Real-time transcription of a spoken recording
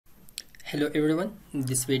Hello everyone,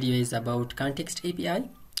 this video is about context API.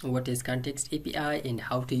 What is context API and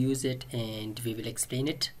how to use it, and we will explain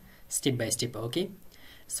it step by step. Okay,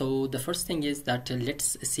 so the first thing is that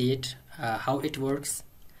let's see it how it works.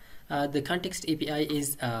 The context API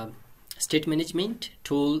is a state management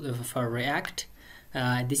tool for React.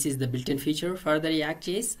 This is the built-in feature for the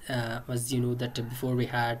reactjs. As you know that before we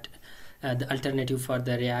had the alternative for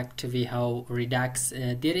the React, we have Redux.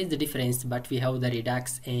 There is the difference, but we have the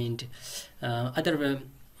Redux and other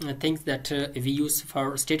things that we use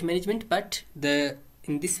for state management. But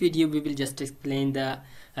in this video we will just explain the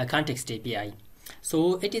context API.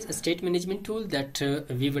 So it is a state management tool that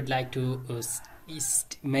we would like to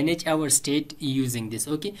manage our state using this.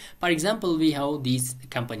 Okay, for example, we have these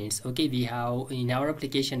components. Okay, we have in our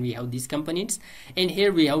application we have these components, and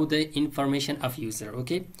here we have the information of user.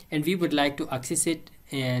 Okay, and we would like to access it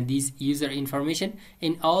these user information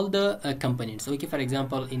in all the components. Okay, for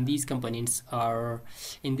example, in these components or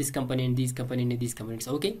in this component, these component, these components.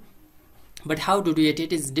 Okay, but how to do it?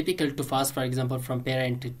 It is difficult to pass, for example, from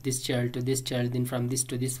parent to this child, then from this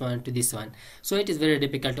to this one to this one. So it is very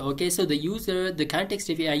difficult. Okay, so the context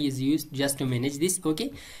API is used just to manage this.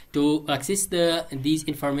 Okay, to access these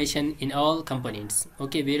information in all components.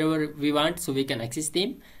 Okay, wherever we want, so we can access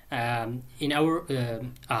them in our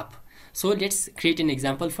app. So let's create an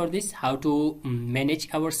example for this, how to manage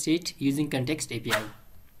our state using context API.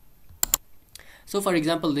 So for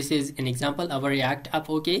example, this is an example of our React app.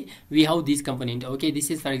 Okay, we have this component. Okay,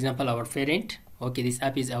 this is for example our parent. Okay, this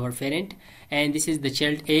app is our parent, and this is the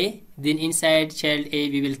child A. Then inside child A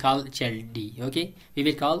we will call child D. Okay, we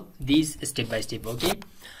will call these step by step. Okay,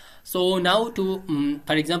 so now to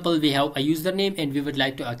for example, we have a username and we would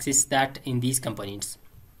like to access that in these components.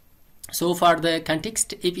 So for the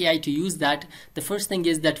context API to use that, the first thing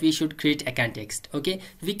is that we should create a context. Okay,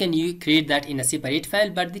 we can create that in a separate file,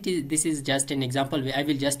 but this is just an example where I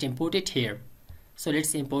will just import it here. So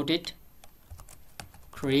let's import it,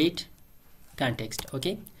 create context.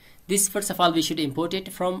 Okay, this first of all we should import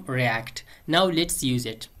it from React. Now let's use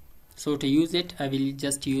it. So to use it, I will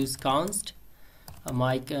just use const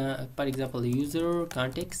for example, user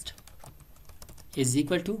context is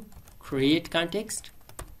equal to create context.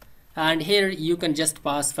 And here you can just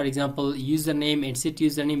pass, for example, username and set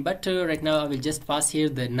username, but right now I will just pass here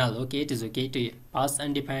the null. Okay, it is okay to pass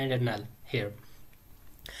undefined and null here.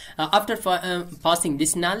 After passing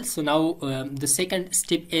this null, so now the second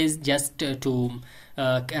step is just to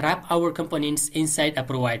wrap our components inside a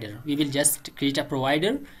provider. We will just create a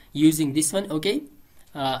provider using this one. Okay,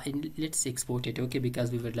 let's export it. Okay, because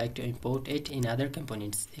we would like to import it in other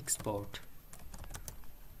components. Export.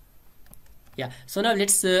 Yeah, so now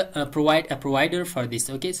let's provide a provider for this.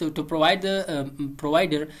 Okay, so to provide the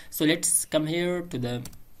provider, so let's come here to the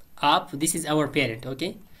app. This is our parent.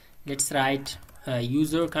 Okay, let's write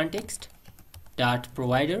user context dot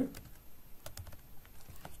provider.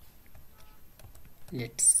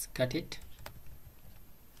 Let's cut it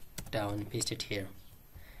down, paste it here,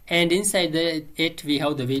 and inside it we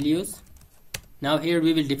have the values. Now here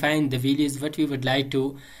we will define the values what we would like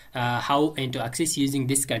to how and to access using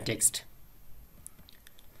this context.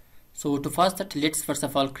 So to pass that, let's first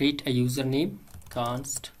of all create a username.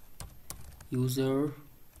 Const user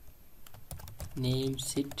name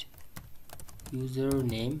set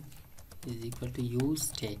username is equal to use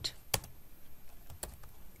state,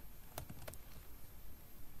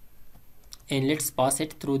 and let's pass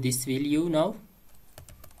it through this value now,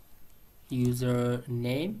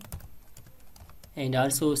 username, and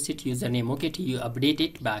also set username. Okay, to update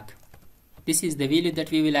it back. This is the value that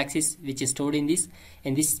we will access, which is stored in this,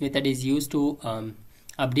 and this method is used to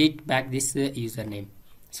update back this username.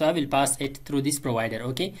 So I will pass it through this provider.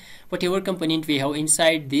 Okay, whatever component we have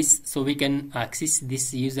inside this, so we can access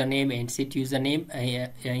this username and set username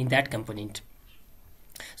in that component.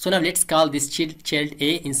 So now let's call this child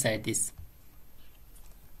A inside this.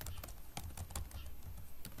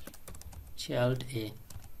 Child A,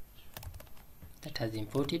 that has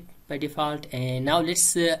imported by default, and now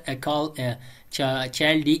let's call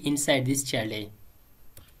child D inside this child A.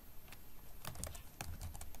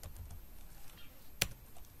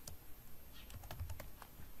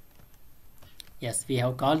 Yes, we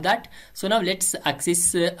have called that. So now let's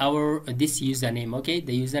access this username. Okay,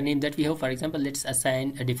 the username that we have, for example, let's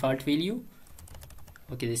assign a default value.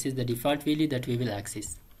 Okay, this is the default value that we will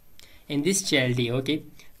access in this child D. Okay,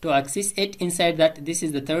 to access it inside that, this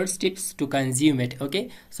is the third steps to consume it. Okay,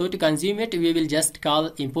 so to consume it we will just call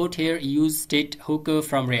import here use state hook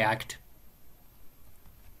from React.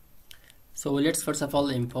 So let's first of all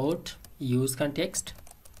import use context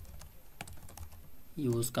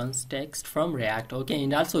use context from React. Okay,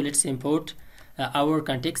 and also let's import our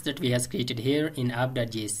context that we have created here in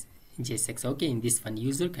app.jsx. Okay, in this one,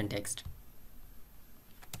 user context.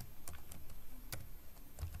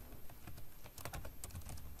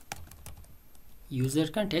 User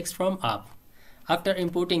context from app. After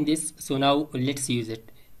importing this, so now let's use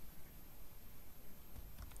it.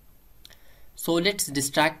 So let's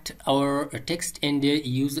distract our text and the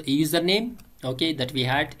username, okay, that we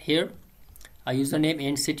had here, a username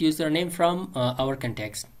and set username from our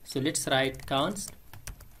context. So let's write const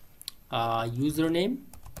username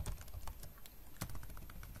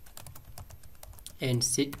and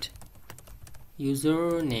set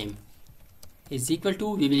username is equal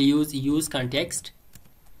to, we will use context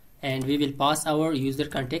and we will pass our user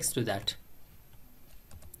context to that.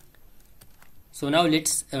 So now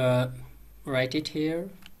let's write it here.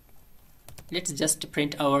 Let's just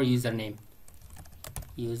print our username.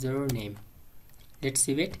 Let's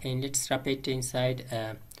save it and let's wrap it inside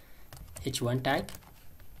h1 tag.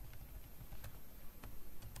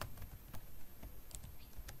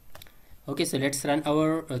 Okay, so let's run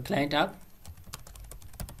our client app.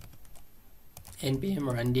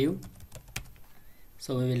 npm run dev.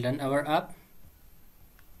 So we will run our app.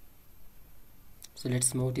 So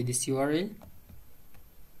let's move to this URL.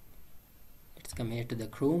 Let's come here to the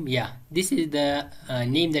Chrome. Yeah, this is the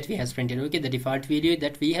name that we have printed. Okay, the default value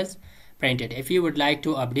that we have printed. If you would like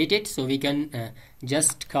to update it, so we can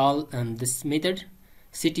just call this method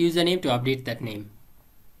set username to update that name.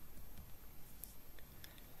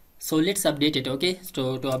 So let's update it. Okay,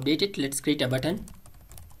 so to update it, let's create a button,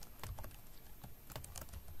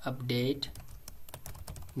 update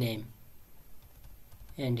name,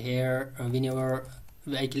 and here whenever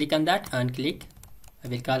I click on that, unclick, I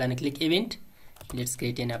will call unclick event. Let's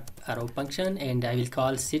create an arrow function and I will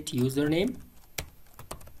call set username,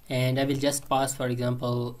 and I will just pass, for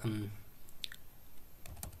example,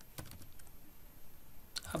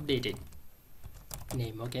 updated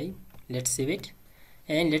name. Okay, let's save it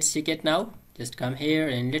and let's check it now. Just come here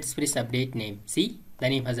and let's press update name. See, the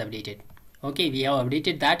name has updated. Okay, we have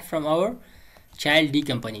updated that from our child D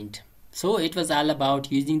component. So it was all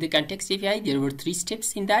about using the context API. There were 3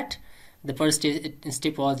 steps in that. The first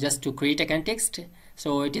step was just to create a context.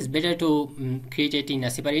 So it is better to create it in a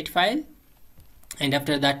separate file, and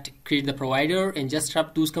after that create the provider and just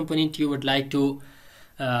wrap those components you would like to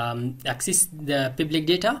access the public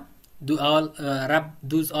data. Wrap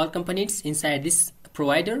those all components inside this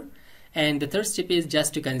provider. And the third step is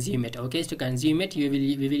just to consume it. Okay, to consume it, we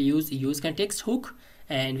will use context hook,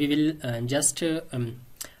 and we will just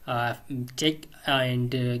take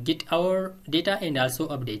and get our data and also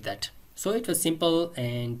update that. So it was simple,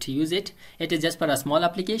 and to use it is just for a small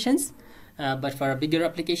applications, but for a bigger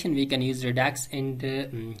application we can use Redux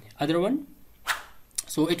and other one.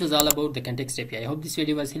 So it was all about the context API. I hope this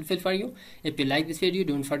video was helpful for you. If you like this video,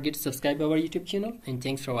 don't forget to subscribe our YouTube channel, and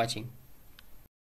thanks for watching.